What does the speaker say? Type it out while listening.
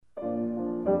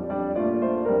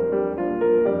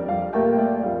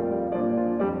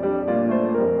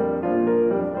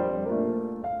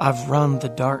I've run the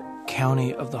dark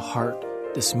county of the heart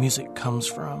this music comes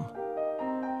from,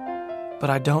 but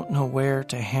I don't know where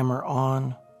to hammer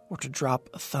on or to drop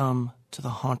a thumb to the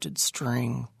haunted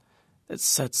string that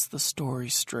sets the story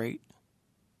straight.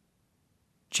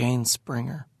 Jane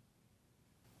Springer.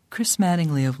 Chris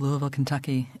Mattingly of Louisville,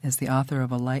 Kentucky, is the author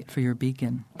of A Light for Your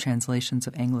Beacon, Translations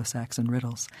of Anglo-Saxon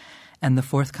Riddles, and the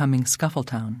forthcoming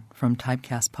Scuffletown from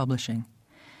Typecast Publishing.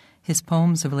 His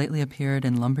poems have lately appeared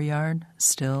in Lumberyard,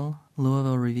 Still,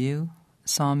 Louisville Review,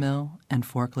 Sawmill, and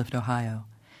Forklift, Ohio.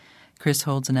 Chris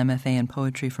holds an MFA in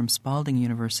poetry from Spalding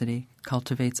University,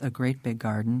 cultivates a great big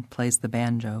garden, plays the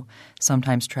banjo,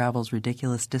 sometimes travels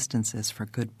ridiculous distances for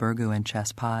good burgoo and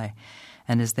chess pie,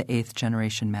 and is the 8th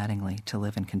generation Mattingly to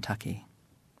live in Kentucky.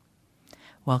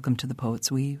 Welcome to The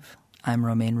Poet's Weave. I'm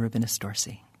Romaine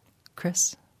Rubinis-Dorsey.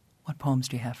 Chris, what poems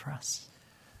do you have for us?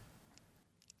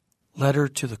 Letter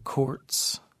to the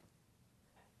Courts.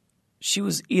 She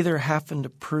was either having to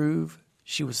prove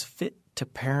she was fit to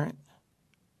parent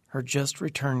her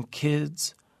just-returned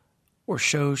kids, or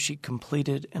show she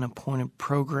completed an appointed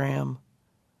program,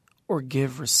 or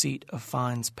give receipt of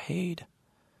fines paid,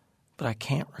 but I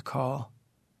can't recall.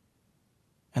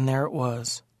 And there it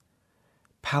was,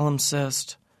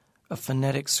 palimpsest of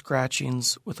phonetic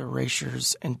scratchings with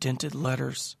erasures and dented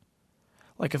letters,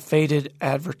 like a faded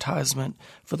advertisement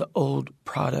for the old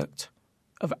product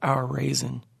of our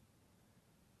raisin.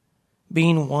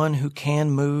 Being one who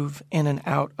can move in and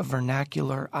out of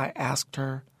vernacular, I asked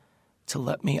her to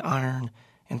let me iron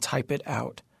and type it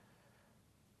out.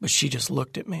 But she just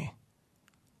looked at me.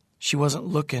 She wasn't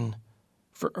looking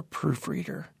for a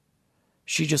proofreader.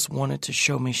 She just wanted to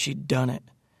show me she'd done it,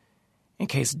 in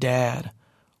case Dad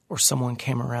or someone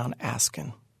came around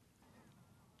asking.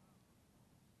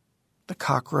 The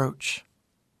cockroach.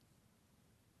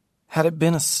 Had it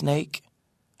been a snake,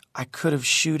 I could have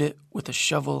shoot it with a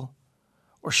shovel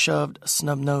or shoved a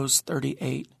snub-nosed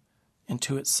 .38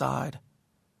 into its side.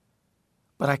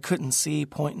 But I couldn't see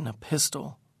pointing a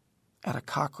pistol at a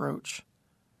cockroach.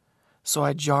 So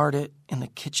I jarred it in the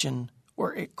kitchen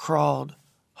where it crawled,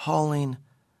 hauling,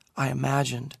 I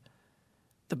imagined,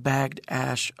 the bagged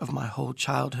ash of my whole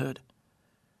childhood,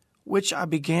 which I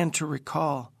began to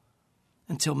recall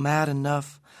until mad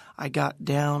enough I got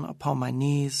down upon my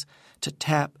knees to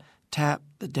tap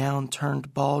the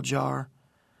down-turned ball jar,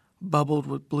 bubbled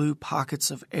with blue pockets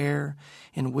of air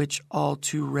in which all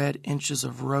 2 red inches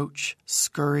of roach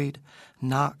scurried,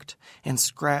 knocked, and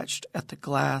scratched at the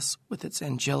glass with its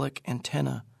angelic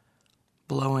antenna,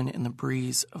 blowing in the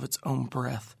breeze of its own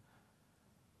breath.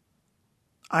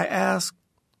 I asked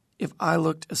if I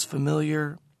looked as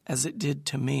familiar as it did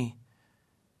to me.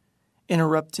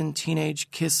 Interrupting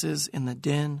teenage kisses in the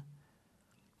den,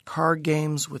 card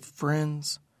games with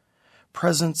friends,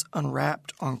 presents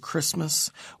unwrapped on Christmas,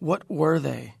 what were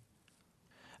they?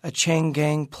 A chain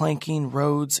gang planking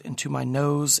roads into my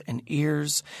nose and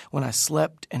ears when I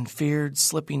slept and feared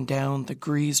slipping down the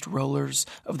greased rollers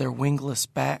of their wingless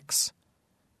backs.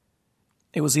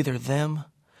 It was either them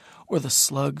or the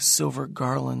slug silver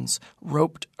garlands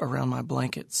roped around my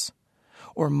blankets,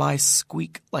 or mice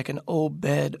squeak like an old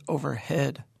bed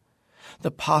overhead,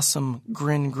 the possum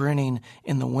grinning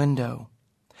in the window.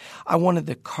 I wanted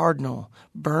the cardinal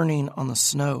burning on the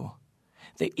snow,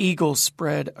 the eagle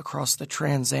spread across the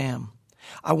Trans Am.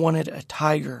 I wanted a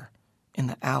tiger in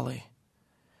the alley.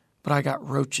 But I got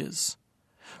roaches.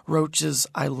 Roaches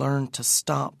I learned to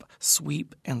stomp,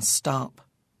 sweep, and stomp.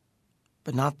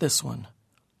 But not this one,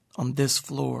 on this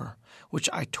floor, which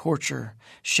I torture,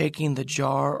 shaking the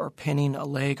jar or pinning a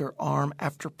leg or arm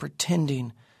after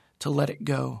pretending to let it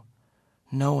go,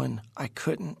 knowing I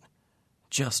couldn't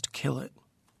just kill it.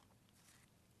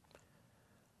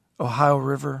 Ohio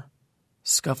River,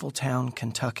 Scuffletown,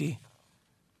 Kentucky.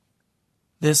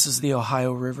 This is the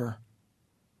Ohio River.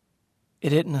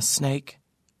 It isn't a snake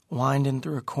winding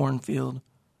through a cornfield,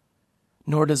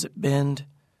 nor does it bend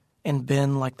and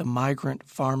bend like the migrant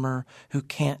farmer who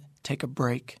can't take a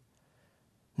break.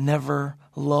 Never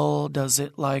lull does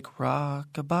it like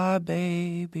rock-a-bye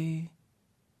baby.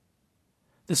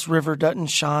 This river doesn't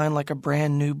shine like a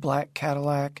brand new black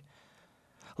Cadillac.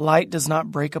 Light does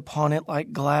not break upon it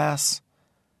like glass,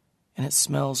 and it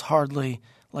smells hardly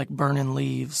like burning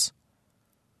leaves.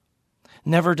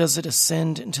 Never does it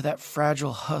ascend into that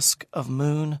fragile husk of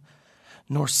moon,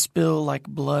 nor spill like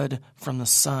blood from the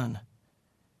sun.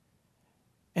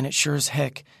 And it sure as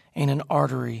heck ain't an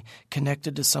artery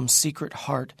connected to some secret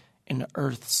heart in the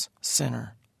earth's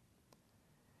center.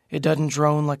 It doesn't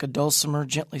drone like a dulcimer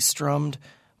gently strummed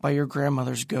by your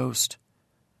grandmother's ghost,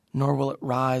 nor will it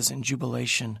rise in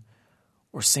jubilation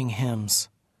or sing hymns.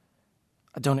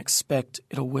 I don't expect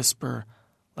it'll whisper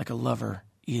like a lover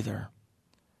either.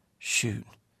 Shoot,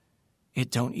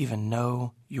 it don't even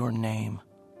know your name.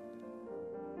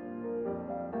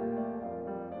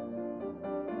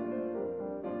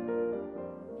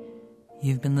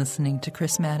 You've been listening to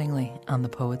Chris Mattingly on The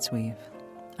Poet's Weave.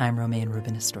 I'm Romaine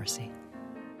Rubinis-Dorsey.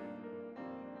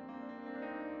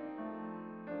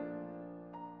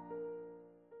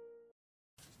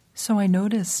 So I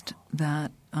noticed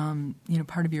that,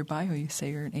 part of your bio, you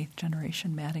say you're an 8th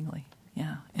generation Mattingly,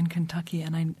 in Kentucky,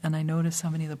 and I noticed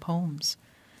how many of the poems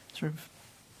sort of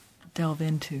delve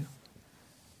into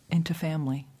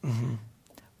family. Mm-hmm.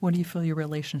 What do you feel your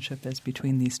relationship is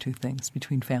between these two things,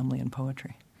 between family and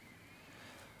poetry?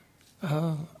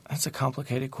 That's a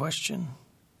complicated question.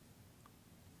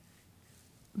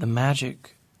 The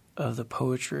magic of the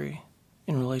poetry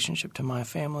in relationship to my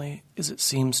family is it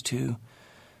seems to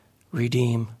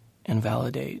redeem and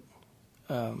validate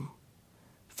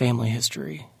family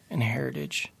history and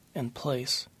heritage and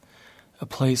place, a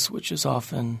place which is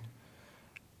often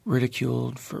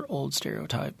ridiculed for old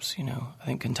stereotypes. I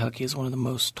think Kentucky is one of the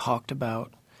most talked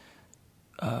about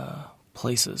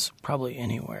places probably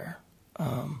anywhere,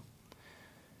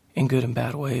 in good and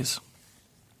bad ways.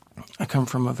 I come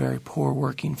from a very poor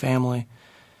working family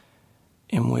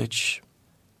in which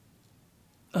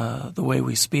the way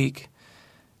we speak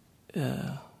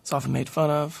it's often made fun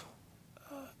of,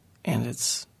 and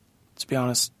it's, to be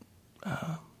honest,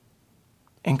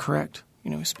 incorrect.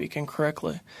 We speak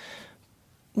incorrectly.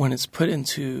 When it's put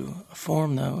into a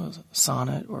form, though, as a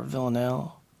sonnet or a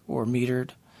villanelle or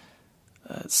metered,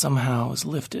 it somehow is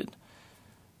lifted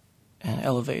and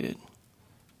elevated,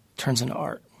 turns into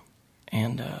art,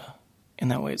 and in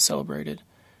that way it's celebrated,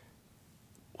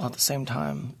 while at the same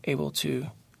time able to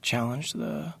challenge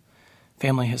the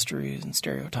family histories and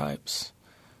stereotypes.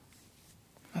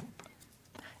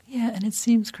 Yeah, and it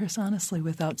seems, Chris, honestly,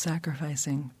 without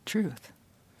sacrificing truth.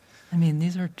 I mean,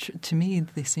 these are, to me,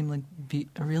 they seem like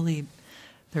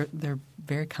they're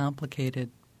very complicated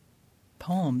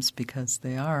poems because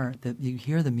they are, that you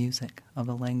hear the music of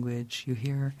the language, you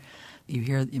hear,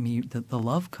 the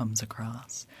love comes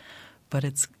across, but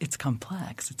it's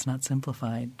complex. It's not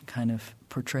simplified kind of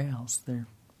portrayals.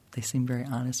 They seem very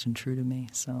honest and true to me,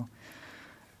 so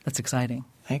that's exciting.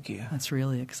 Thank you. That's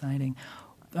really exciting.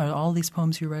 Are all these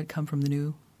poems you read come from the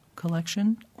new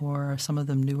collection, or are some of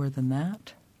them newer than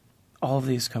that? All of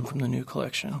these come from the new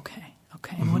collection. Okay.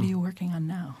 And what are you working on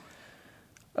now?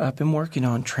 I've been working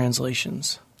on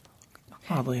translations,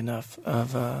 oddly enough,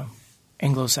 of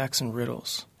Anglo-Saxon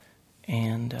riddles,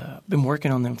 and been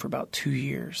working on them for about 2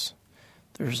 years.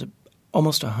 There's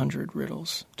almost 100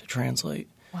 riddles to translate.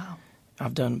 Wow.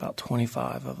 I've done about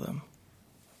 25 of them.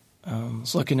 I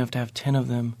was lucky enough to have 10 of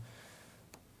them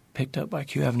picked up by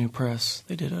Q Avenue Press.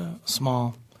 They did a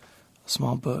small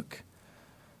book.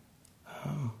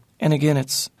 And again,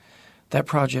 that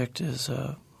project is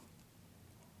a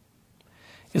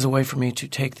way for me to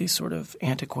take these sort of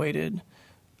antiquated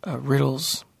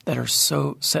riddles that are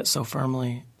set so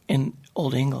firmly in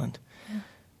Old England,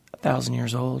 1,000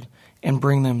 years old, and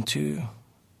bring them to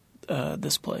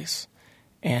this place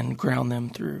and ground them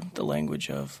through the language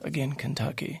of, again,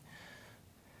 Kentucky.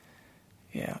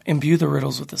 Yeah, imbue the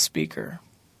riddles with the speaker.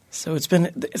 So it's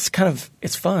fun,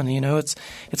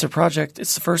 It's a project.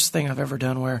 It's the first thing I've ever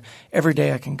done where every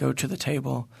day I can go to the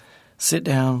table, sit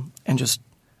down, and just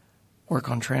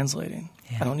work on translating.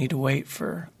 Yeah. I don't need to wait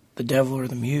for the devil or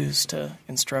the muse to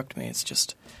instruct me. It's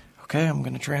just, okay, I'm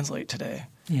going to translate today.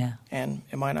 Yeah. And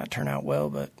it might not turn out well,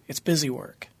 but it's busy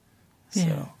work.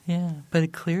 Yeah.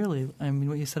 But clearly, I mean,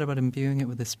 what you said about imbuing it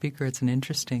with a speaker, it's an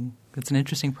interesting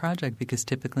project because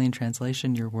typically in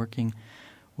translation you're working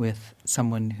with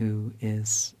someone who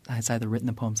has either written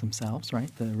the poems themselves, right,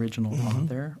 the original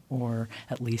author, or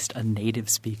at least a native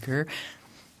speaker.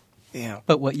 Yeah.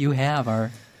 But what you have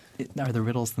are the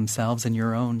riddles themselves in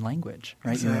your own language,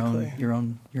 right? Exactly. Your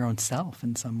own self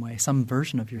in some way, some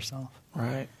version of yourself.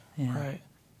 Right. Yeah. Right.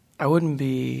 I wouldn't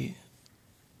be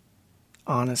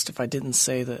honest if I didn't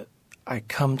say that I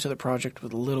come to the project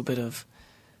with a little bit of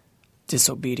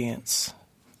disobedience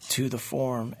to the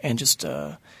form and just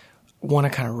want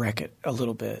to kind of wreck it a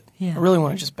little bit. Yeah. I really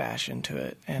want to just bash into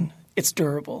it, and it's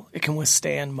durable. It can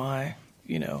withstand my,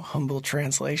 humble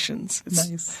translations.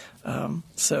 Nice.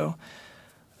 So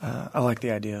I like the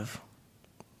idea of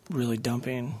really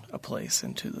dumping a place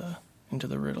into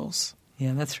the riddles.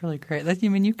 Yeah, that's really great.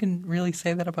 You can really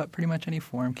say that about pretty much any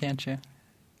form, can't you?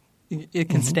 It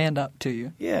can stand up to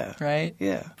you. Yeah. Right?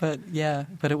 Yeah. But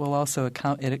it will also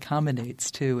it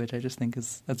accommodates too, which I just think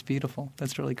that's beautiful.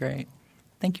 That's really great.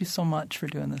 Thank you so much for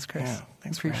doing this, Chris. Yeah,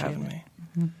 thanks for having me.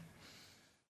 Mm-hmm.